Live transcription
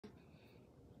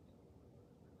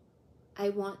I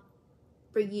want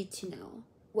for you to know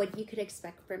what you could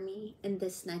expect from me in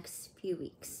this next few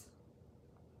weeks.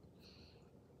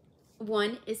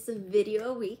 One is a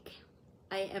video a week.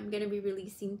 I am going to be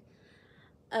releasing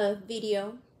a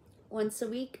video once a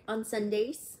week on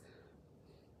Sundays.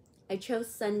 I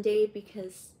chose Sunday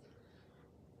because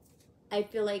I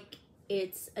feel like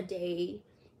it's a day,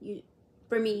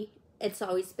 for me, it's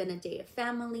always been a day of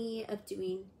family, of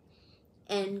doing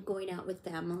and going out with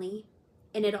family.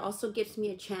 And it also gives me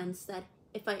a chance that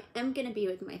if I am going to be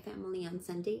with my family on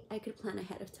Sunday, I could plan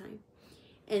ahead of time.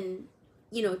 And,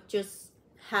 just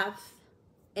have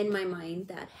in my mind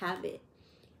that habit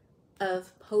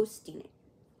of posting it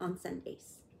on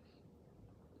Sundays.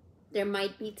 There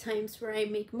might be times where I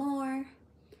make more.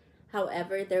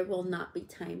 However, there will not be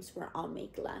times where I'll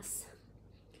make less.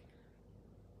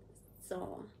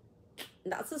 So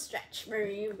that's a stretch for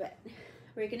me, but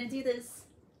we're gonna do this.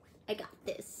 I got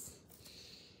this.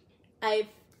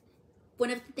 One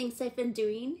of the things I've been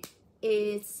doing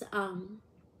is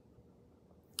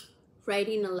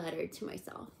writing a letter to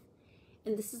myself.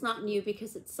 And this is not new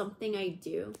because it's something I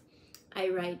do. I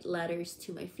write letters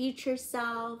to my future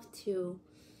self, to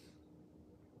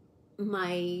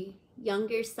my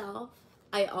younger self.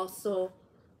 I also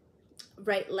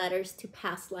write letters to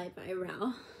past life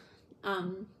IRL.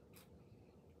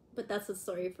 But that's a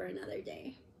story for another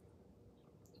day.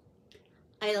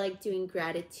 I like doing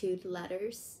gratitude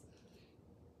letters,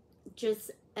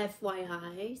 just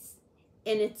FYIs.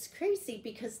 And it's crazy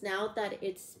because now that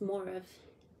it's more of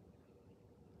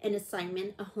an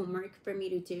assignment, a homework for me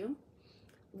to do,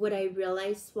 what I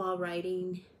realized while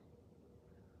writing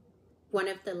one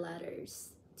of the letters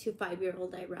to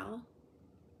 5-year-old IRL,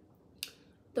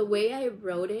 the way I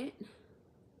wrote it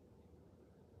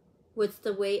was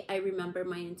the way I remember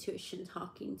my intuition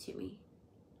talking to me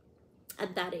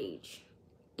at that age.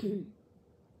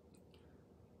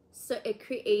 So it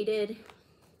created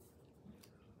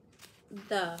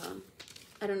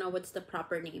I don't know what's the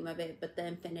proper name of it, but the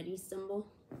infinity symbol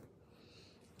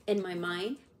in my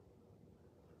mind.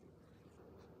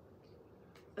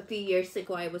 A few years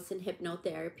ago, I was in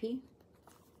hypnotherapy.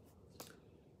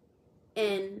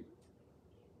 And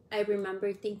I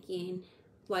remember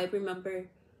I remember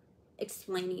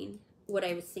explaining what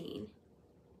I was seeing.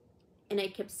 And I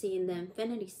kept seeing the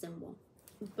infinity symbol.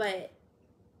 But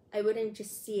I wouldn't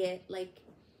just see it, like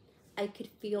I could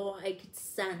feel, I could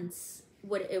sense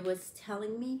what it was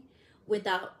telling me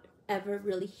without ever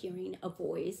really hearing a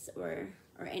voice or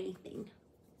anything.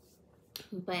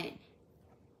 But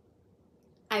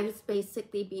I was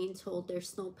basically being told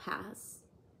there's no past,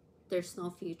 there's no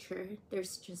future,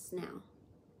 there's just now.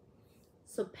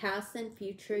 So past and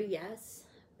future, yes,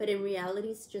 but in reality,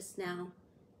 it's just now.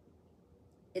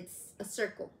 It's a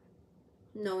circle.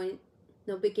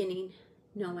 No beginning,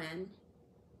 no end.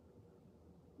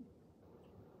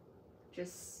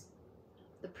 Just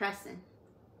the present,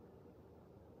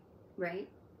 right?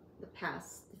 The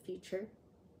past, the future,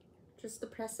 just the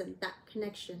present, that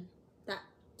connection, that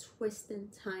twist in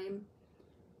time,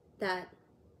 that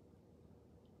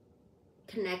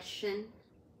connection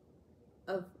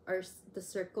of the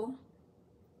circle.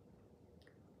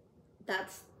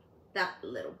 That's that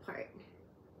little part.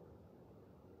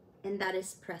 And that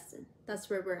is present. That's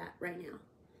where we're at right now.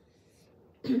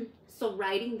 So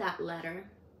writing that letter,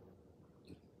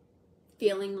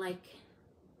 feeling like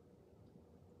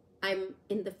I'm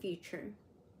in the future,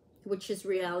 which is in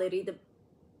reality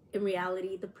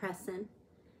the present,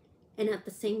 and at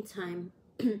the same time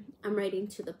I'm writing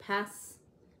to the past,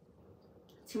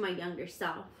 to my younger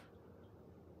self,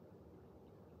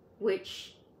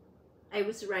 which I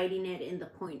was writing it in the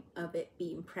point of it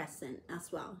being present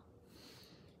as well.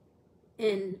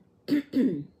 And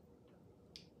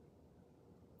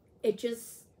it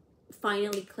just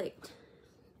finally clicked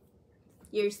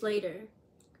years later,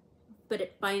 but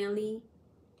it finally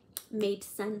made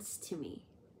sense to me.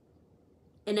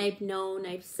 And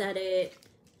I've said it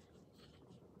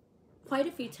quite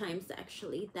a few times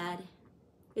actually, that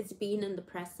it's being in the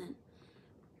present.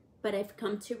 But I've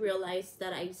come to realize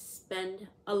that I spend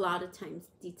a lot of time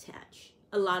detached.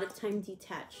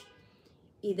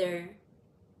 Either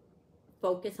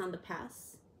focus on the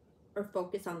past or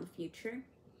focus on the future,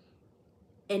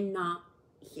 and not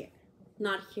here.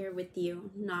 Not here with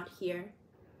you, not here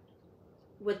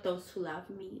with those who love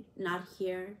me, not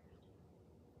here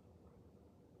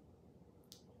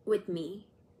with me.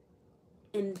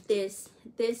 And this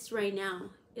right now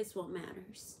is what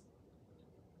matters.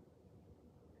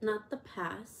 Not the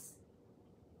past,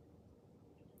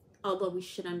 although we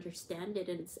should understand it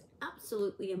and it's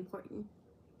absolutely important.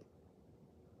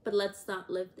 But let's not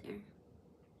live there.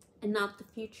 And not the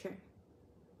future.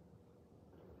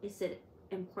 Is it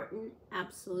important?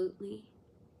 Absolutely.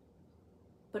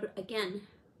 But again,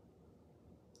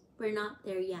 we're not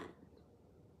there yet.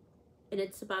 And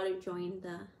it's about enjoying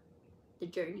the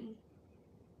journey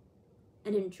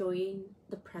and enjoying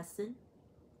the present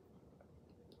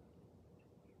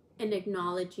and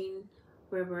acknowledging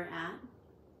where we're at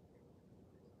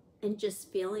and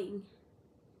just feeling.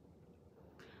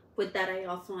 With that, I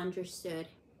also understood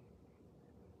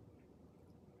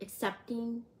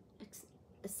accepting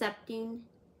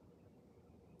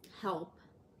help,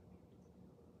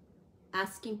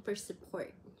 asking for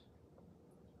support,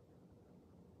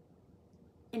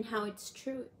 and how it's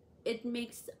true. It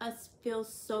makes us feel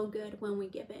so good when we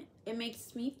give it. It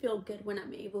makes me feel good when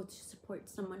I'm able to support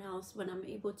someone else, when I'm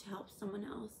able to help someone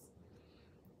else.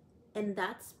 And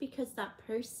that's because that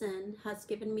person has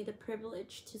given me the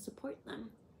privilege to support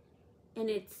them. And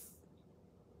it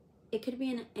could be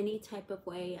in any type of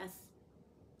way, as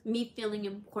me feeling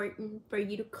important for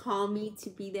you to call me to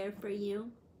be there for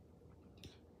you.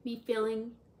 Me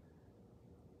feeling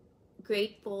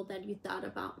grateful that you thought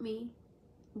about me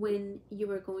when you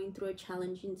were going through a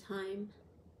challenging time.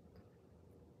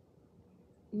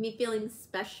 Me feeling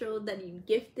special that you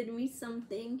gifted me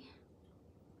something.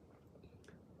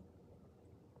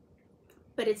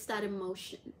 But it's that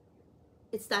emotion.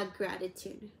 It's that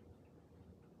gratitude.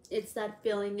 It's that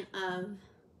feeling of,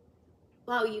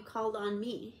 wow, you called on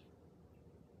me.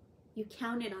 You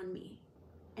counted on me.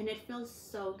 And it feels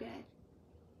so good.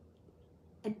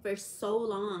 And for so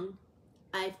long,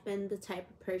 I've been the type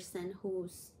of person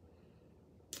who's,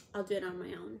 I'll do it on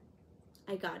my own.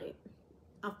 I got it.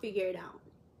 I'll figure it out.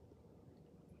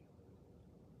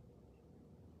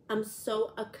 I'm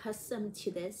so accustomed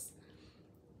to this.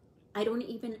 I don't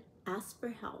even ask for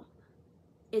help.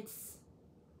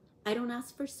 I don't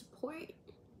ask for support.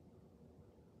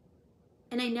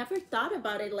 And I never thought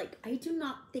about it. Like, I do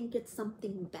not think it's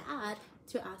something bad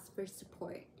to ask for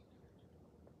support.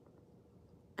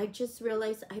 I just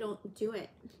realized I don't do it.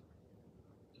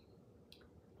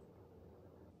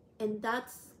 And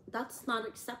that's not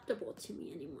acceptable to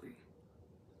me anymore.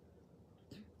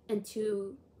 And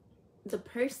to the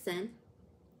person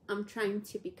I'm trying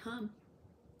to become,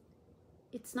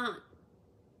 it's not.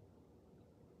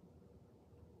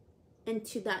 And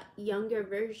to that younger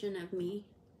version of me,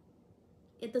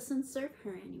 it doesn't serve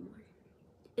her anymore.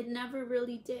 It never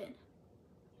really did.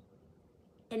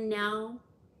 And now,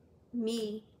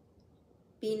 me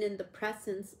being in the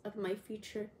presence of my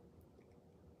future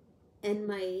and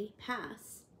my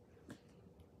past,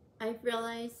 I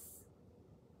realize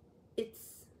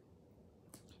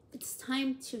it's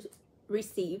time to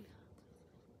receive,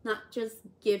 not just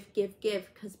give,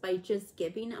 because by just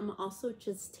giving, I'm also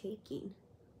just taking.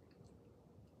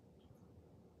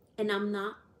 And I'm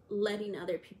not letting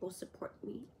other people support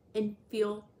me and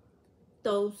feel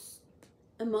those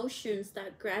emotions,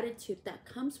 that gratitude that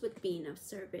comes with being of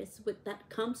service, that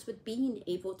comes with being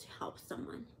able to help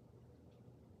someone.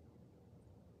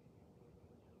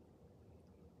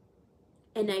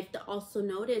 And I've also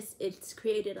noticed it's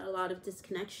created a lot of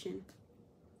disconnection.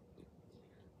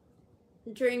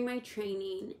 During my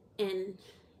training, and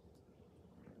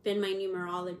even my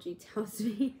numerology tells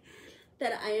me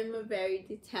that I am a very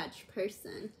detached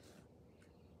person.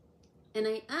 And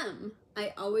I am.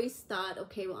 I always thought,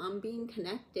 okay, well, I'm being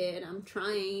connected, I'm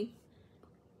trying.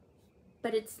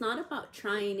 But it's not about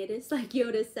trying. It is like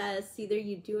Yoda says, either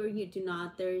you do or you do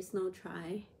not. There is no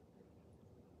try.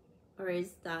 Or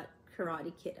is that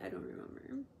Karate Kid? I don't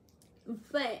remember.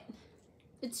 But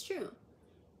it's true.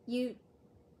 You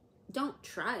don't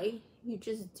try. You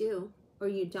just do, or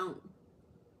you don't.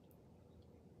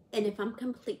 And if I'm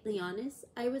completely honest,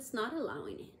 I was not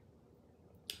allowing it.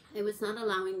 I was not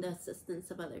allowing the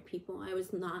assistance of other people. I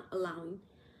was not allowing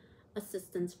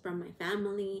assistance from my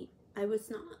family. I was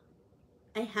not.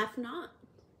 I have not.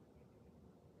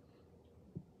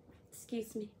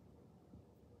 Excuse me.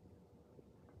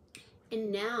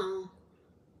 And now,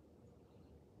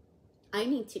 I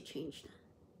need to change that.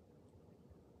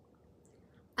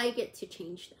 I get to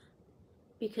change that.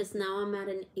 Because now I'm at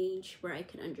an age where I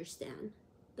can understand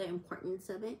the importance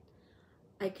of it.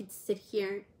 I could sit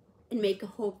here and make a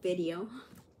whole video,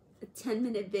 a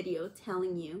 10-minute video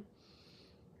telling you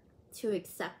to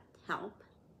accept help.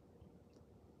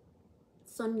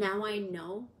 So now I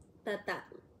know that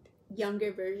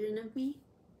younger version of me,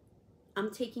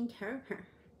 I'm taking care of her.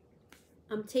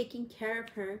 I'm taking care of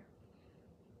her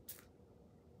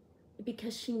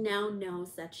because she now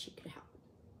knows that she could help.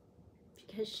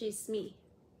 Because she's me.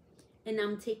 And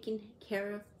I'm taking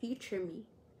care of future me.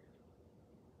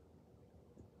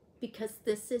 Because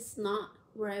this is not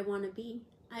where I want to be.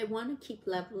 I want to keep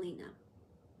leveling up.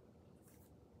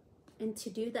 And to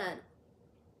do that,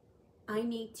 I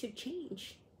need to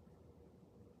change.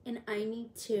 And I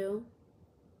need to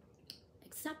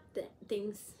accept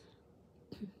things.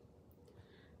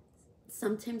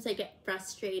 Sometimes I get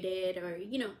frustrated, or,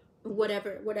 you know,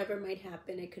 whatever might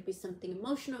happen. It could be something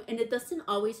emotional, and it doesn't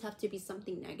always have to be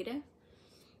something negative.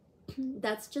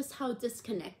 That's just how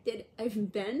disconnected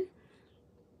I've been,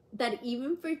 that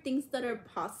even for things that are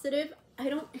positive, I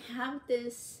don't have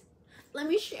this, let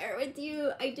me share with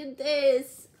you, I did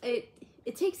this.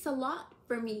 It takes a lot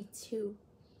for me to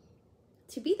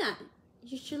be that.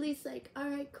 Usually it's like, all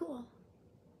right, cool,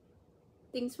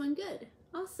 things went good,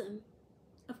 awesome,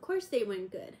 of course they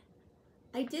went good,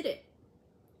 I did it,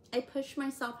 I pushed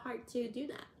myself hard to do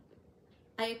that,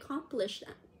 I accomplished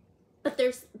that. But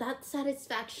there's that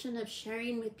satisfaction of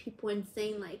sharing with people and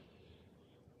saying like,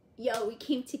 yo, we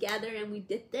came together and we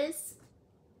did this.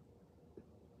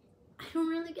 I don't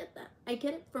really get that. I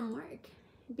get it from work,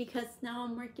 because now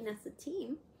I'm working as a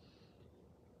team.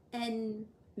 And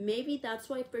maybe that's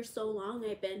why for so long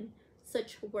I've been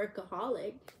such a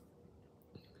workaholic.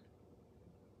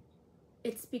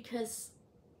 It's because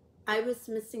I was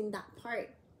missing that part,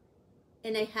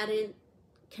 and I hadn't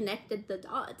connected the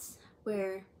dots,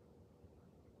 where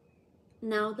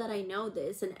now that I know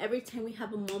this, and every time we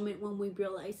have a moment when we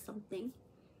realize something,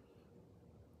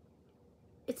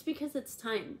 it's because it's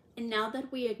time. And now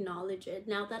that we acknowledge it,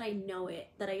 now that I know it,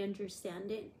 that I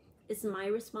understand it, it's my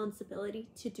responsibility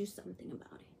to do something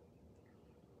about it.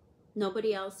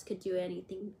 Nobody else could do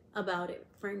anything about it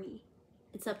for me.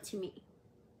 It's up to me.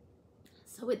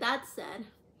 So with that said,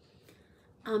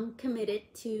 I'm committed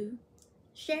to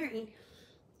sharing,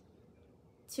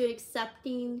 to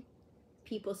accepting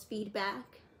people's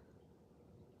feedback.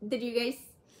 Did you guys,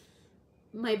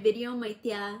 my video, my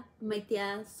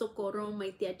tia Socorro,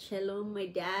 my tia Chelo, my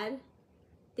dad,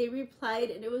 they replied,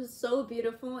 and it was so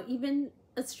beautiful, even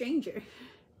a stranger.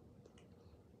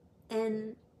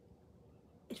 And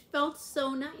it felt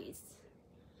so nice.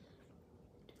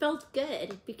 It felt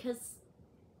good, because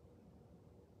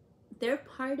they're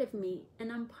part of me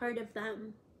and I'm part of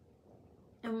them,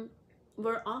 and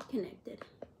we're all connected.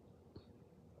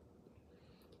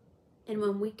 And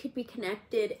when we could be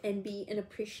connected and be in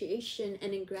appreciation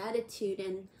and in gratitude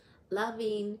and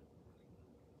loving,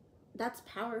 that's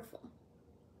powerful.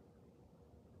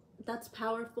 That's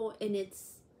powerful, and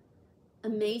it's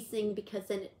amazing, because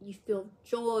then you feel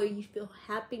joy, you feel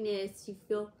happiness, you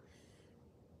feel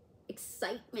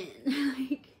excitement.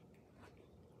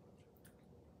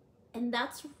 And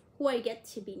that's who I get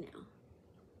to be now.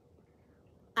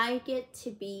 I get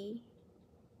to be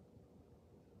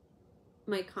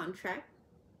my contract.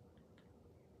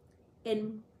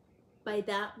 And by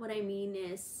that, what I mean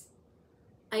is,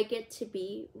 I get to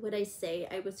be what I say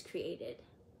I was created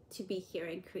to be here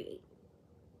and create.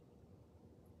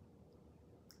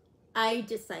 I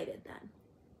decided that,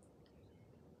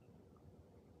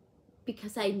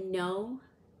 because I know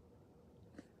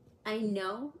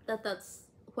that that's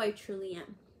who I truly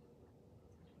am.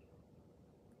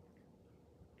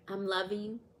 I'm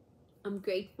loving, I'm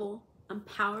grateful, I'm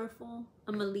powerful,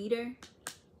 I'm a leader.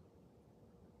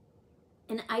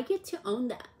 And I get to own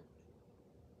that.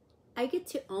 I get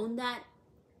to own that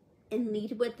and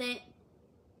lead with it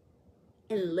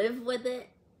and live with it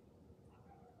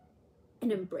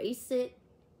and embrace it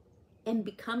and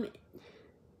become it.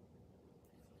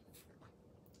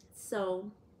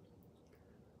 So,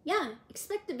 yeah,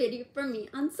 expect a video from me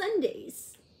on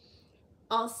Sundays.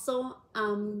 Also,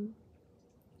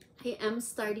 I am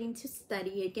starting to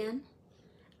study again.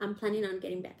 I'm planning on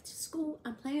getting back to school.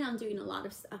 I'm planning on doing a lot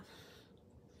of stuff.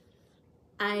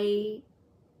 I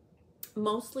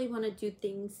mostly want to do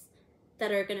things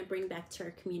that are going to bring back to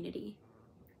our community.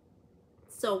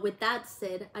 So with that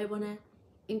said, I want to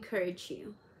encourage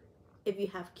you. If you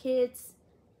have kids,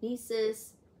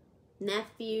 nieces,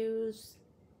 nephews,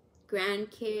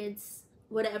 grandkids,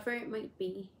 whatever it might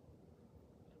be,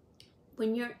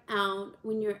 when you're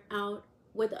out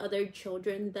with other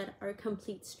children that are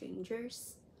complete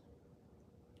strangers,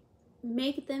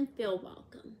 make them feel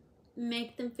welcome.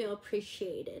 Make them feel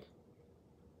appreciated.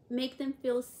 Make them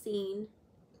feel seen.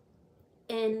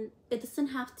 And it doesn't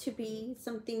have to be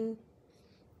something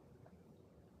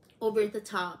over the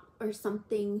top or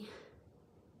something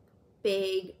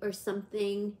big or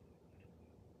something.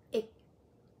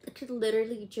 It could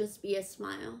literally just be a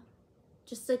smile.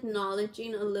 Just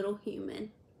acknowledging a little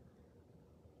human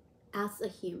as a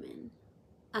human,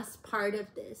 as part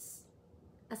of this,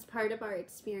 as part of our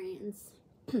experience.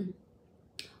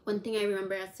 One thing I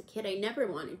remember as a kid, I never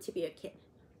wanted to be a kid,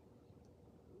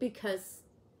 because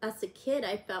as a kid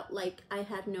I felt like I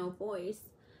had no voice.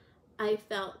 I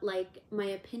felt like my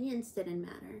opinions didn't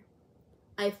matter.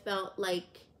 I felt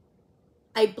like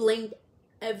I blamed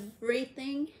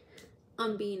everything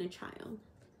on being a child.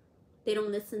 They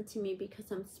don't listen to me because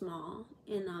I'm small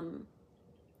and I'm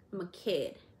a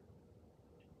kid.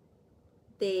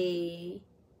 I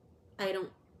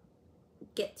don't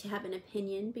get to have an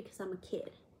opinion because I'm a kid.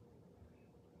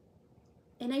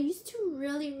 And I used to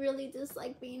really, really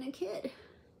dislike being a kid.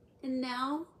 And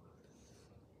now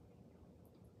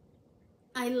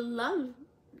I love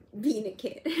being a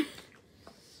kid.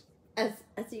 As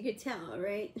you could tell,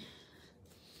 right?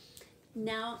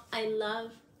 Now I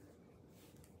love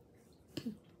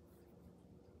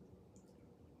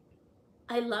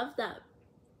that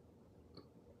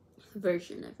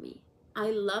version of me.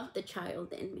 I love the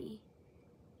child in me.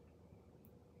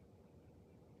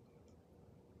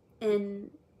 And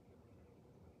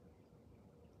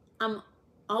I'm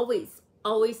always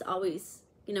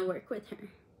gonna work with her.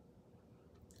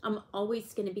 I'm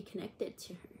always gonna be connected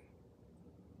to her.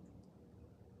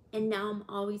 And now I'm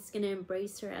always gonna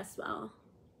embrace her as well.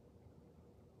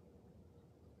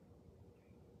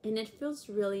 And it feels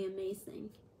really amazing.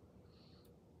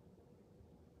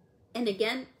 And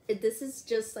again, this is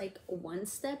just like one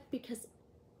step because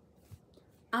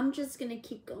I'm just gonna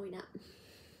keep going up.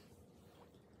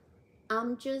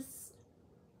 I'm just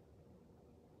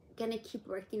gonna keep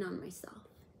working on myself.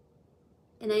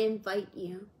 And I invite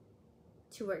you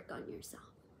to work on yourself,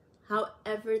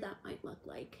 however that might look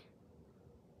like,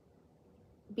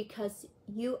 because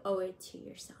you owe it to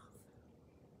yourself.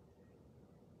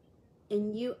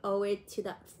 And you owe it to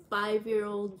that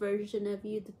 5-year-old version of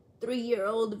you, the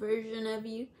 3-year-old version of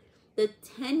you, the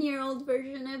 10-year-old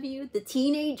version of you, the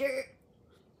teenager,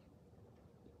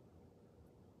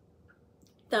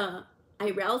 the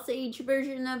IRL's age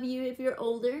version of you if you're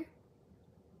older,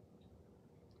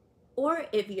 or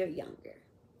if you're younger.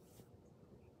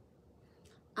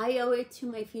 I owe it to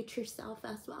my future self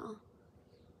as well.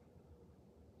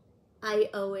 I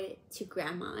owe it to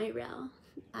Grandma IRL.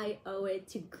 I owe it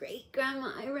to Great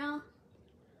Grandma IRL.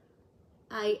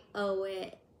 I owe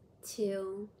it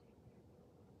to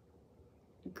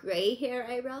gray hair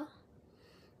IRL.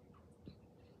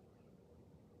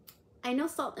 I know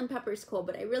salt and pepper is cool,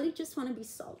 but I really just want to be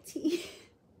salty.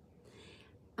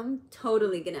 I'm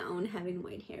totally gonna own having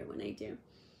white hair when I do.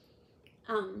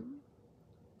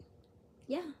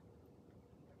 Yeah.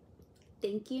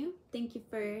 Thank you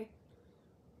for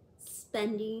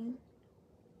spending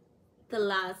the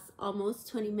last almost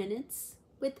 20 minutes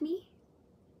with me.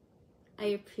 I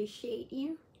appreciate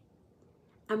you.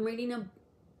 I'm reading a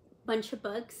bunch of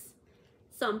books,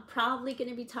 so I'm probably going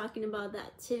to be talking about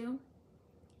that too.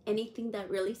 Anything that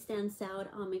really stands out,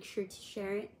 I'll make sure to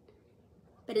share it.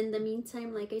 But in the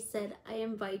meantime, like I said, I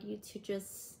invite you to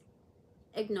just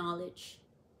acknowledge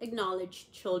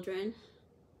children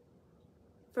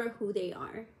for who they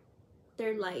are.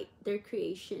 Their light, their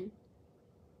creation,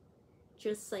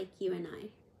 just like you and I.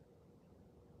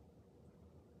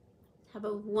 Have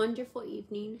a wonderful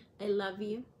evening. I love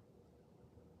you.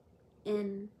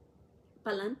 And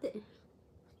pa'lante.